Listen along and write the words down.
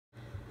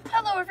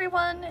Hello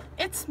everyone,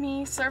 it's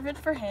me, Servant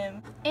for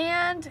Him,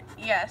 and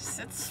yes,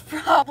 it's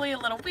probably a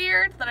little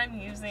weird that I'm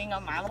using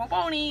a My Little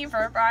Pony for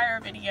a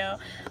Breyer video,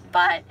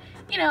 but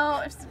you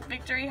know,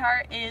 Victory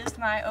Heart is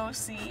my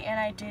OC and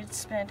I did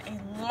spend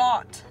a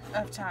lot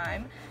of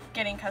time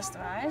getting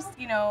customized.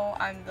 You know,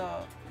 I'm the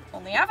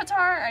only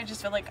avatar. I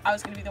just feel like I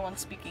was going to be the one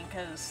speaking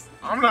because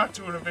I'm not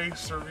doing a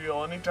face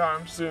reveal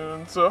anytime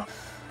soon, so...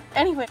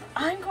 Anyway,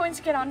 I'm going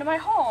to get onto my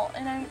haul,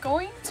 and I'm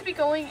going to be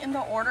going in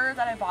the order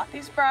that I bought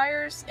these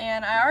Breyers,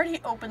 and I already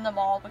opened them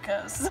all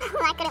because...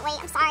 I couldn't wait,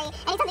 I'm sorry.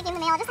 Anytime they came in the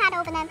mail, I just had to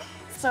open them.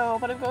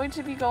 But I'm going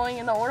to be going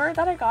in the order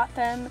that I got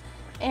them,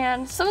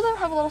 and some of them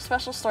have a little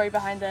special story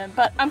behind them,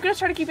 but I'm going to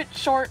try to keep it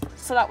short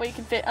so that way you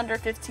can fit under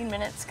 15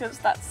 minutes, because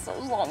that's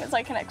as long as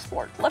I can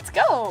export. Let's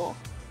go!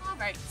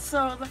 Alright,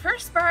 so the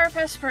first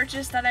Breyerfest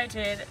purchase that I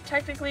did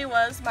technically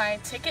was my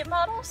ticket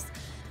models,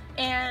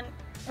 and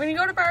when you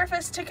go to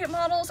Breyerfest, ticket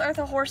models are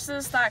the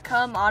horses that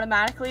come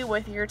automatically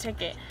with your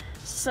ticket.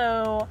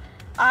 So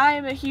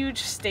I'm a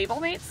huge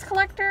stablemates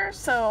collector,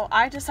 so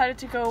I decided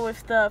to go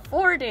with the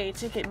 4-day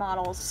ticket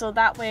models. So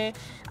that way,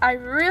 I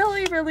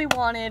really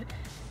wanted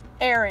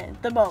Erin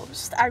the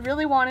most. I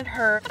really wanted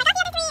her. If I got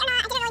the other three,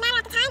 it didn't really matter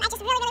at the time. I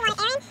just really wanted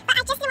Erin, but I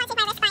just didn't want to take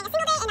my risk buying a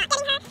single day and not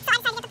getting her, so I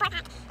decided to get the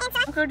 4-pack. And so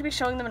I'm going to be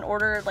showing them in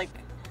order, like,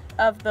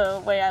 of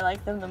the way I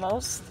like them the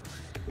most.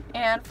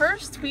 And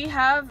first we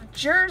have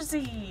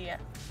Jersey.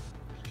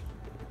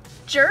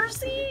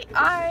 Jersey,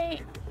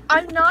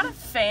 I'm not a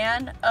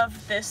fan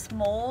of this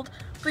mold.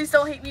 Please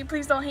don't hate me,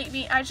 please don't hate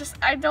me.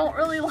 I don't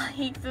really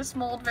like this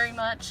mold very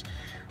much.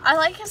 I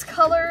like his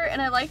color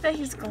and I like that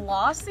he's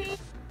glossy,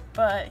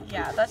 but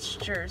yeah, that's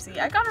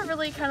Jersey. I got a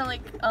really kind of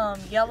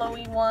like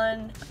yellowy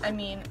one. I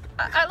mean,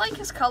 I like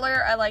his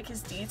color, I like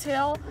his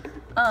detail.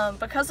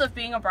 Because of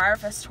being a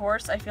Breyerfest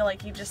horse, I feel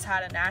like he just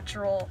had a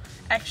natural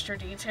extra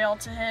detail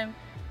to him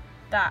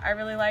that I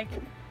really like.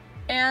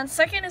 And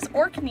second is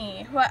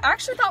Orkney, who I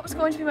actually thought was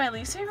going to be my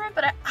least favorite,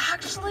 but I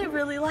actually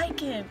really like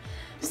him.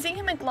 Seeing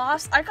him in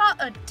gloss, I got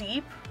a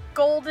deep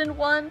golden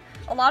one.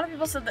 A lot of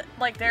people said that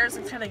like theirs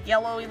was kind of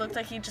yellow, he looked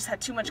like he just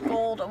had too much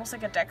gold, almost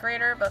like a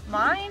decorator, but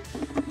mine,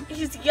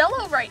 he's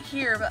yellow right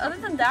here, but other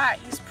than that,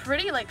 he's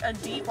pretty like a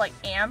deep like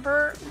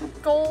amber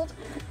gold,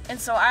 and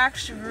so I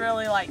actually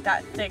really like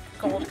that thick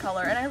gold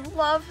color, and I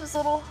love his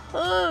little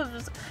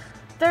hooves.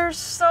 They're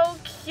so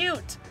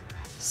cute.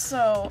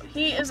 So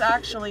he is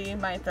actually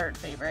my third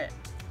favorite.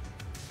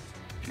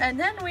 And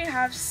then we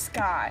have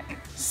Sky.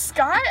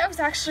 Sky I was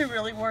actually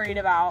really worried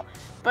about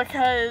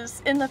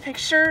because in the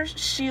picture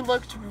she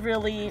looked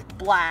really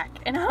black.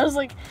 And I was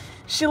like,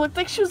 she looked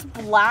like she was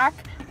black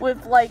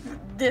with like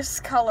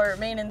this color,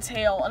 mane and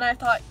tail. And I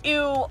thought,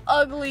 ew,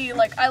 ugly.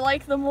 Like I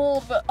like the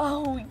mold, but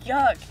oh,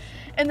 yuck.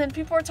 And then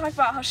people were talking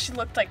about how she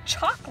looked like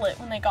chocolate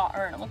when they got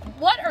her. And I'm like,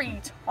 what are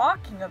you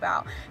talking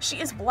about? She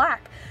is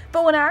black.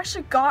 But when I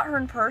actually got her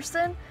in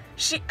person,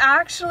 she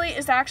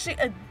is actually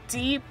a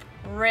deep,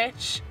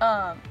 rich,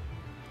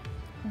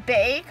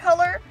 bay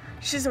color.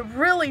 She's a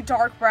really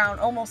dark brown,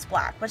 almost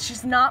black, but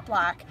she's not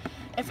black.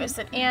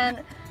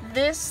 And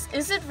this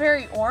isn't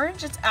very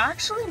orange. It's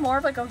actually more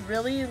of like a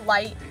really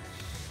light,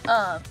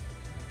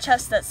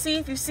 chestnut. See,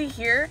 if you see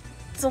here,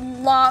 it's a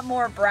lot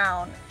more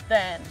brown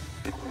than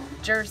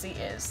Jersey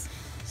is.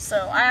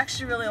 So I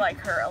actually really like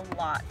her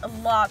a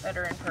lot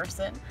better in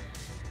person.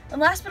 And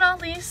last but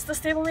not least, the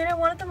stablemate I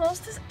wanted the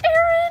most is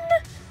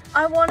Erin.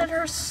 I wanted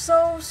her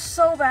so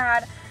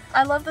bad.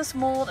 I love this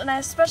mold, and I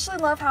especially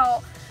love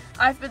how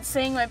I've been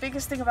saying my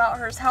biggest thing about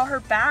her is how her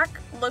back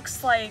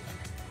looks like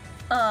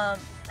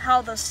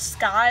how the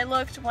sky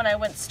looked when I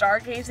went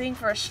stargazing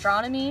for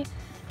astronomy,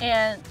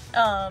 and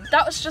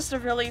that was just a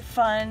really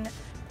fun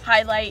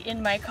highlight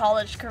in my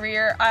college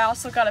career. I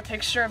also got a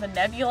picture of a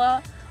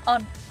nebula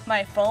on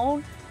my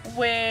phone,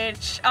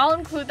 which I'll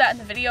include that in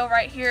the video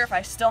right here if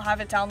I still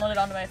have it downloaded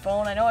onto my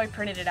phone. I know I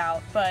printed it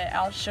out, but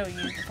I'll show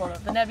you the photo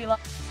of the nebula.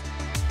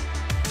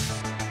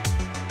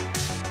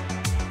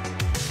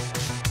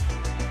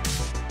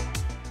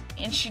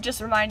 And she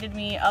just reminded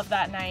me of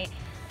that night,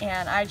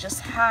 and I just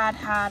had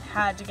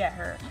to get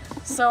her.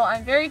 So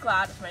I'm very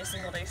glad with my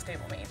single day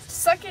stablemates.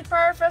 Second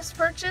Breyerfest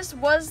purchase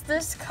was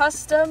this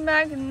custom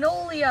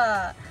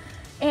Magnolia,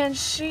 and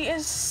she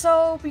is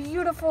so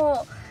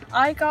beautiful.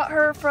 I got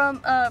her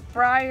from a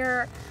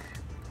Breyer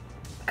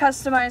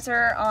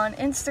customizer on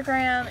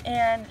Instagram,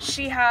 and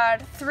she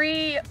had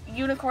 3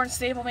 unicorn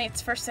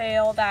stablemates for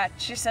sale that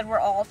she said were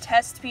all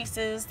test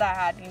pieces that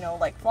had, you know,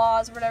 like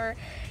flaws or whatever.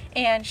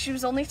 And she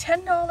was only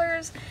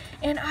 $10,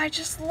 and I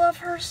just love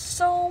her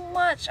so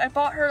much. I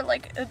bought her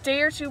like a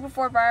day or 2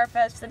 before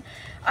Breyerfest, and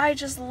I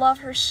just love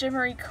her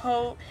shimmery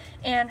coat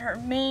and her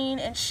mane,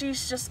 and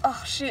she's just,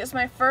 oh, she is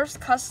my first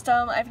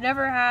custom. I've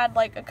never had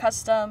like a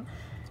custom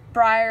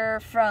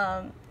Breyer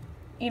from,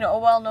 you know, a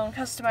well-known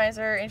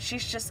customizer, and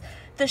she's just,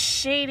 the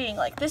shading,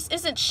 like this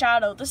isn't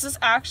shadow, this is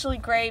actually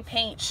gray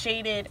paint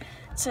shaded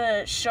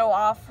to show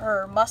off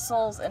her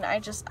muscles, and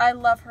I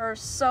love her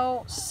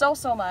so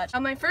much.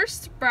 My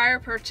first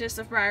Breyer purchase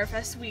of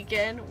Breyerfest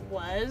weekend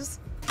was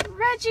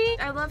Reggie!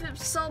 I love him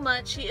so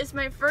much. He is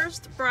my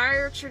first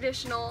Breyer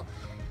traditional,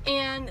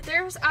 and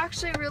there's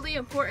actually a really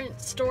important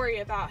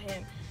story about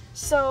him.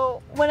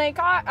 So when I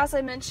got, as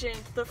I mentioned,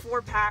 the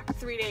 4-pack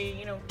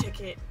 3-day,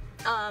 ticket,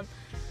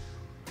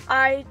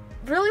 I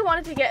really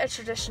wanted to get a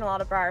traditional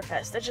out of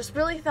Breyerfest. I just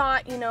really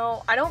thought,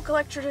 I don't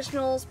collect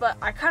traditionals, but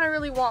I kind of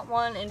really want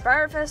one, and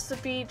Breyerfest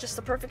would be just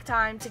the perfect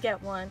time to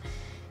get one.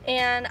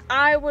 And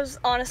I was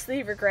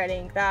honestly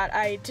regretting that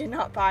I did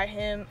not buy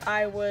him.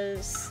 I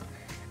was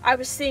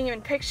seeing him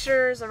in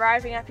pictures,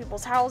 arriving at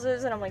people's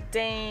houses, and I'm like,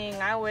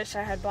 dang, I wish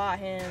I had bought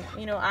him.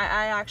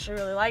 I actually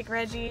really like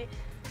Reggie.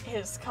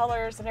 His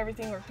colors and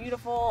everything were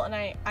beautiful, and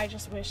I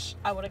just wish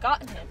I would have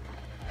gotten him.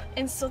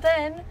 And so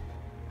then,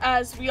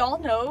 as we all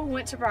know,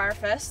 went to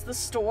Breyerfest, the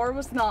store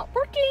was not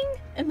working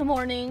in the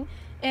morning,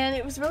 and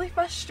it was really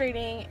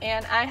frustrating,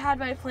 and I had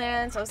my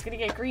plans. I was going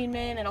to get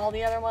Greenman and all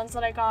the other ones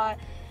that I got,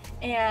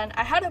 and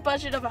I had a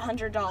budget of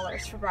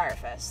 $100 for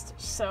Breyerfest.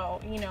 So,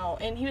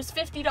 and he was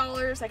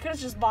 $50. I could have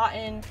just bought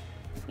in,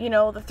 the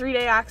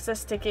 3-day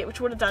access ticket,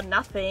 which would have done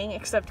nothing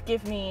except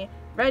give me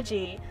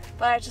Reggie,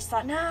 but I just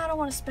thought, nah, I don't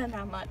want to spend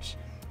that much.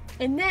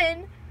 And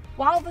then,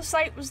 while the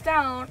site was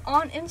down,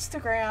 on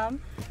Instagram,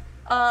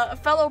 a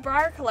fellow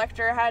Breyer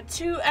collector had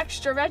 2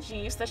 extra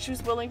Reggies that she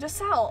was willing to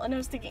sell, and I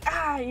was thinking,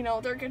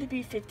 they're going to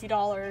be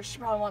 $50, she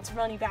probably wants her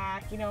money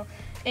back,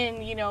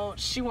 and,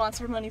 she wants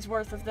her money's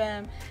worth of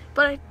them.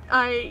 But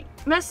I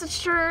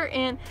messaged her,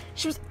 and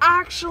she was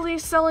actually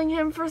selling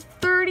him for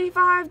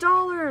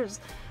 $35,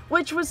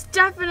 which was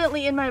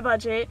definitely in my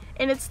budget,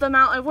 and it's the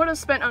amount I would have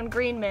spent on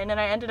Greenman, and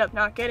I ended up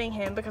not getting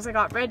him because I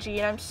got Reggie,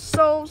 and I'm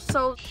so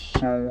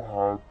happy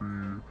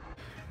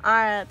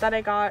that I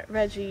got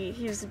Reggie.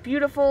 He's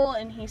beautiful,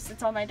 and he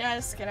sits on my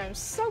desk, and I'm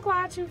so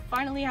glad to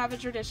finally have a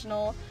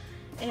traditional,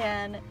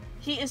 and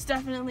he is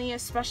definitely a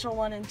special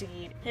one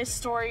indeed. His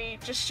story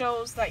just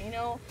shows that,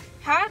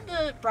 had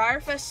the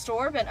Breyerfest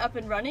store been up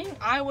and running,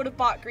 I would have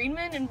bought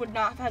Greenman and would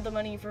not have had the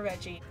money for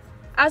Reggie.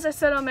 As I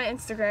said on my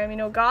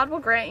Instagram, God will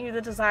grant you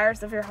the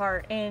desires of your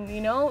heart, and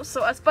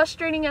so as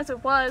frustrating as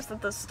it was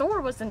that the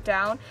store wasn't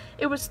down,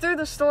 it was through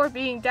the store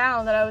being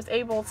down that I was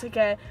able to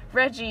get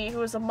Reggie,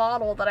 who is a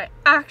model that I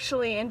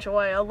actually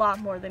enjoy a lot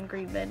more than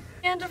Greenman.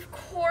 And of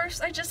course,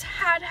 I just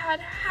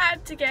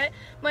had to get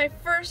my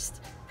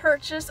first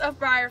purchase of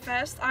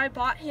Breyerfest. I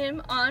bought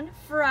him on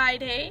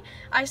Friday.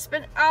 I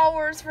spent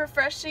hours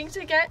refreshing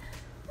to get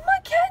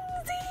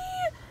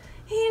Mackenzie!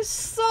 He's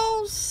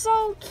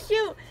so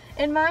cute!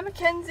 And my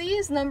Mackenzie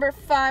is number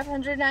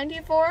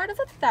 594 out of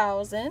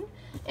 1,000,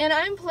 and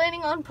I'm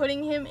planning on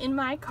putting him in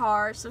my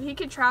car so he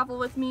can travel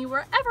with me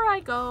wherever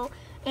I go,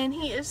 and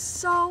he is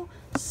so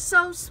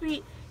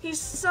sweet. He's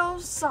so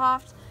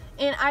soft,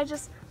 and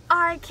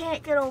I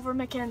can't get over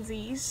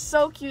Mackenzie. He's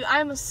so cute.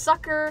 I'm a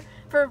sucker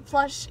for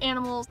plush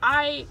animals.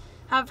 I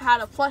have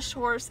had a plush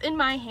horse in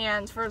my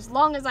hands for as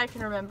long as I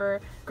can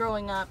remember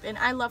growing up, and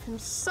I love him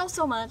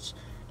so much.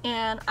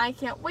 And I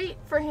can't wait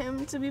for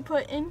him to be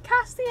put in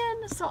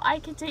Castian so I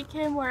can take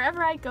him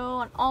wherever I go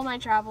on all my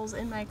travels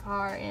in my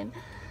car, and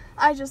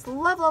I just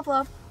love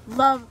him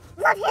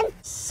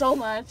so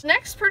much.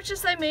 Next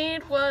purchase I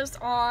made was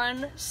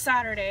on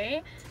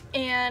Saturday,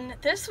 and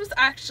this was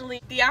actually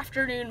the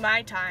afternoon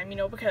my time,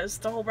 because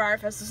the whole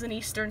Breyerfest is in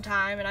Eastern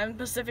time and I'm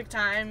Pacific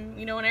time,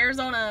 in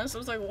Arizona, so I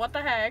was like, what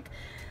the heck?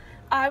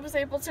 I was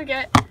able to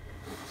get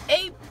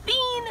a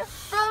bean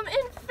from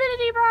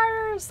Infinity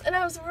Breyers, and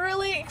I was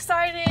really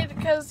excited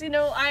because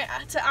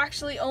to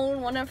actually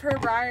own one of her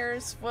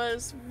Breyers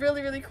was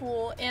really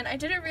cool, and I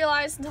didn't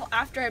realize until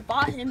after I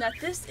bought him that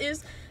this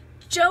is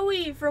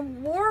Joey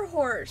from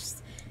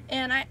Warhorse,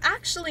 and I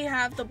actually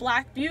have the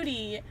Black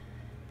Beauty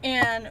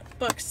and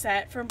book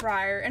set from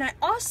Breyer, and I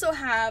also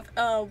have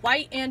a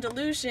White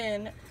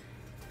Andalusian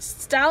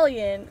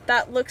stallion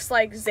that looks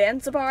like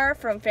Zanzibar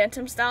from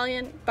Phantom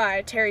Stallion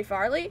by Terry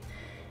Farley.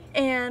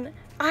 And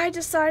I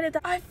decided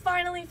that I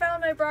finally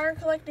found my Breyer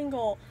collecting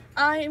goal.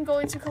 I am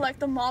going to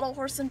collect the model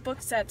horse and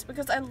book sets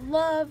because I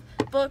love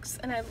books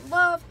and I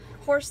love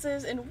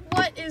horses, and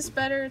what is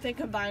better than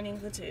combining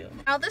the two?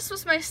 Now, this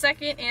was my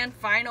second and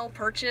final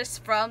purchase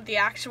from the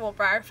actual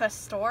Breyerfest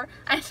store.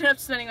 I ended up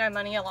spending my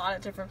money a lot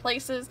of different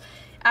places,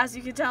 as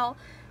you can tell,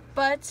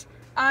 but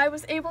I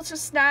was able to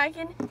snag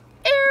an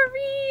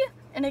Airy.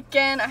 And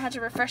again, I had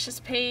to refresh his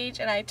page,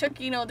 and I took,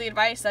 the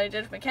advice that I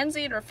did with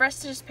Mackenzie and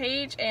refreshed his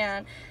page,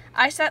 and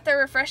I sat there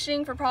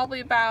refreshing for probably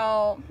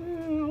about,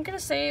 I'm gonna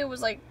say it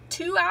was like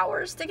 2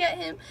 hours to get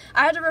him.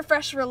 I had to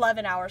refresh for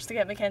 11 hours to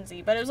get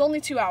Mackenzie, but it was only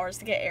 2 hours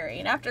to get Airy,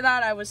 and after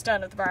that I was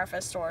done at the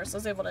Breyerfest store, so I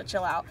was able to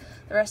chill out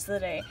the rest of the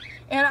day.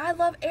 And I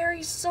love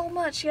Airy so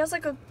much. He has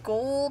like a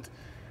gold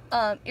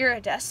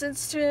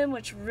iridescence to him,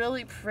 which is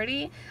really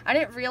pretty. I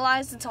didn't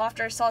realize until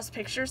after I saw his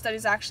pictures that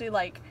he's actually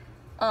like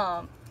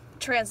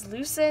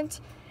translucent,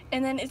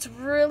 and then it's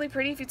really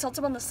pretty if you tilt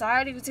him on the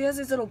side because he has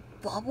these little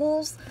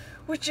bubbles,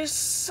 which is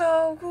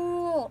so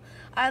cool.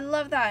 I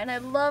love that, and I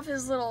love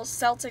his little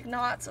Celtic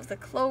knots of the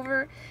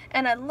clover,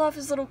 and I love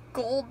his little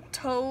gold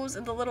toes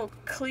and the little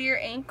clear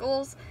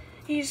ankles.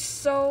 He's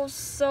so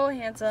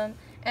handsome,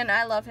 and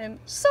I love him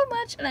so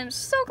much, and I'm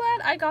so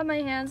glad I got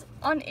my hands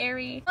on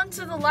Airy. On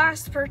to the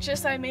last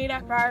purchase I made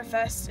at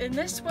Breyerfest, and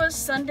this was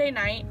Sunday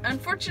night.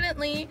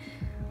 Unfortunately,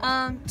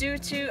 due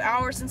to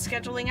hours and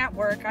scheduling at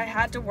work, I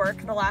had to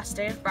work the last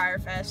day of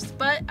Breyerfest,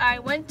 but I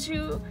went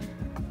to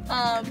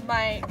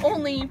my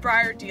only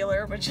Breyer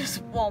dealer, which is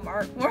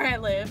Walmart, where I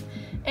live,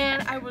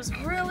 and I was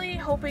really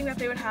hoping that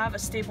they would have a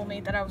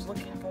stablemate that I was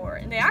looking for,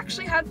 and they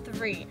actually had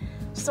 3.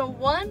 So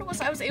one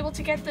was I was able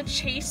to get the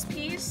chase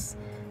piece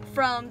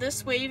from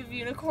this wave of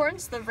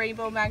unicorns, the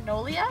Rainbow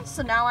Magnolia.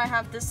 So now I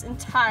have this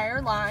entire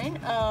line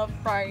of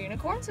Breyer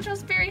unicorns, which I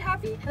was very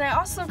happy. And I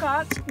also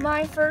got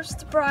my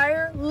first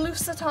Breyer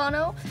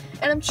Lusitano,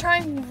 and I'm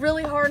trying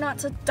really hard not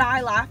to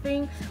die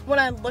laughing when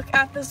I look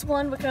at this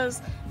one,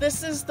 because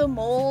this is the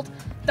mold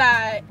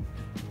that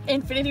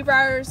Infinity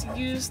Breyers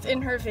used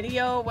in her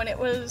video when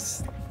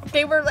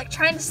they were like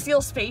trying to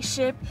steal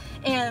Spaceship,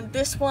 and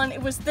this one,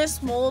 it was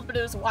this mold, but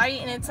it was white,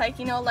 and it's like,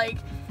 you know, like,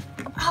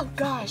 oh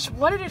gosh,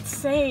 what did it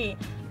say?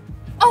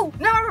 Oh,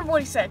 now I remember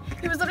what he said.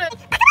 He was literally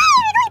like, "You're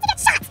going to get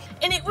shot!"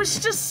 And it was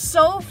just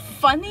so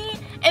funny.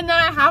 And then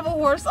I have a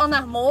horse on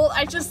that mold.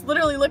 I just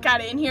literally look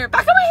at it and hear,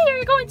 "Back away,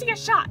 you're going to get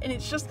shot!" And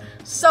it's just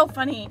so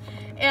funny.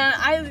 And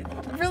I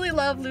really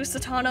love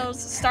Lusitanos.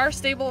 Star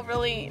Stable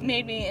really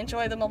made me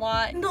enjoy them a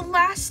lot. And the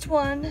last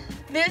one,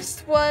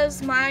 this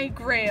was my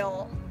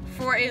grail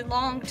for a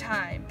long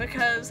time,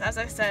 because as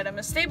I said, I'm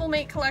a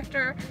stablemate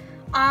collector.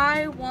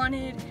 I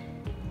wanted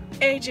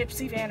a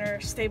Gypsy Vanner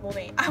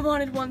stablemate. I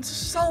wanted one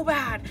so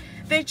bad.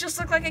 They just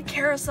look like a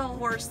carousel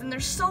horse, and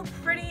they're so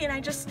pretty, and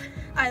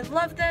I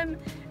love them,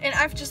 and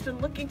I've just been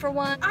looking for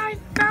one. I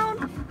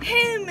found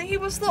him. He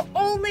was the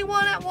only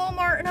one at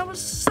Walmart, and I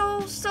was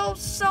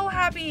so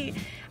happy.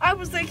 I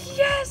was like,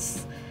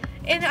 yes!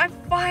 And I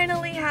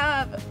finally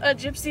have a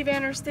Gypsy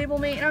Vanner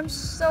stablemate, and I'm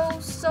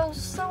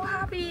so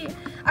happy.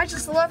 I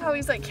just love how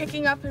he's like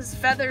kicking up his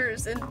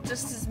feathers and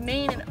just his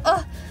mane, and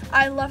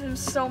I love him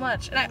so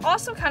much. And I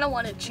also kind of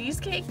wanted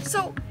Cheesecake,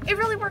 so it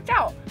really worked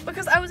out,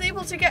 because I was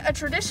able to get a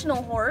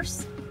traditional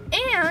horse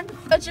and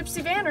a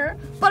Gypsy Vanner,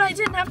 but I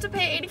didn't have to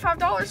pay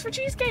 $85 for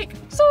Cheesecake,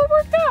 so it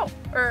worked out.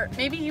 Or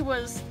maybe he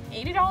was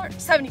 $80?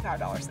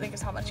 $75, I think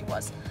is how much he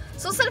was.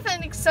 So instead of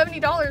spending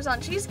 $70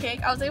 on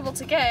Cheesecake, I was able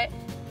to get,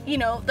 you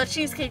know, the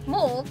Cheesecake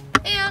mold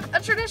and a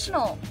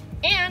traditional,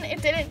 and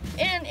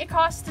it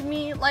costed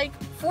me like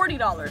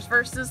 $40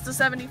 versus the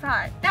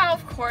 $75. Now,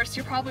 of course,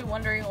 you're probably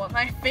wondering what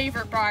my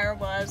favorite Breyer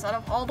was out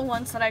of all the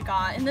ones that I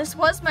got, and this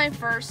was my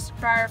first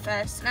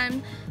Breyerfest, and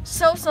I'm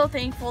so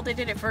thankful they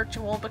did it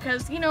virtual,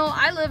 because, you know,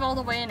 I live all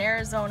the way in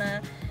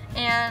Arizona,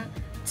 and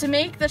to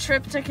make the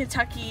trip to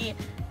Kentucky,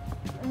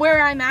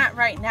 where I'm at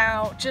right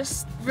now,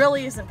 just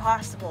really isn't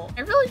possible.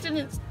 I really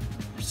didn't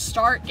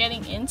start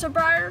getting into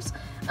Breyers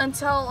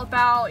until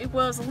it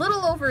was a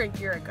little over a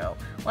year ago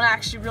when I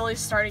actually really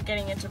started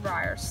getting into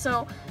Breyers.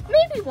 So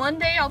maybe one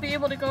day I'll be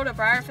able to go to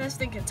Breyerfest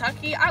in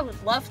Kentucky. I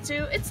would love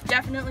to. It's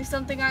definitely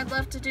something I'd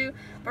love to do,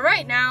 but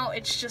right now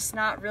it's just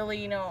not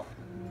really, you know,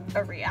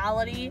 a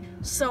reality.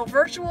 So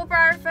virtual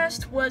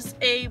Breyerfest was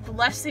a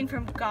blessing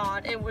from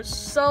God. It was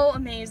so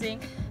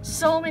amazing.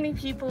 So many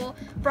people.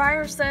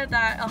 Breyer said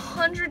that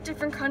 100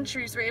 different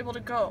countries were able to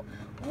go.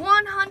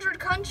 100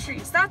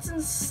 countries, that's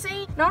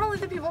insane. Not only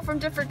the people from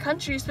different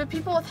countries, but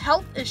people with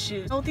health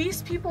issues. So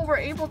these people were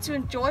able to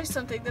enjoy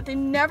something that they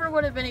never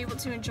would have been able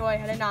to enjoy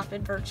had it not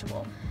been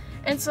virtual.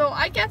 And so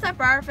I get that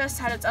Breyerfest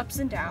had its ups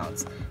and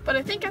downs, but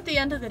I think at the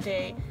end of the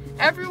day,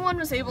 everyone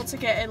was able to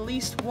get at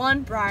least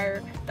one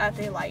Breyer that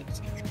they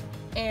liked.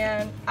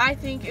 And I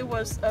think it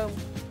was an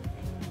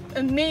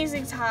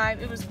amazing time.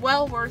 It was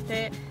well worth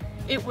it.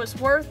 It was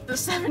worth the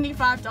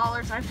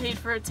 $75 I paid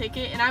for a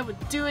ticket, and I would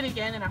do it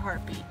again in a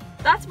heartbeat.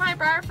 That's my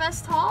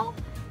Breyerfest haul,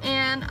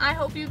 and I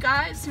hope you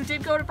guys who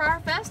did go to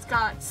Breyerfest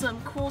got some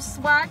cool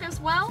swag as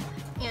well,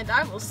 and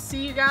I will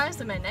see you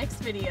guys in my next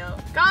video.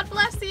 God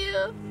bless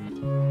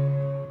you!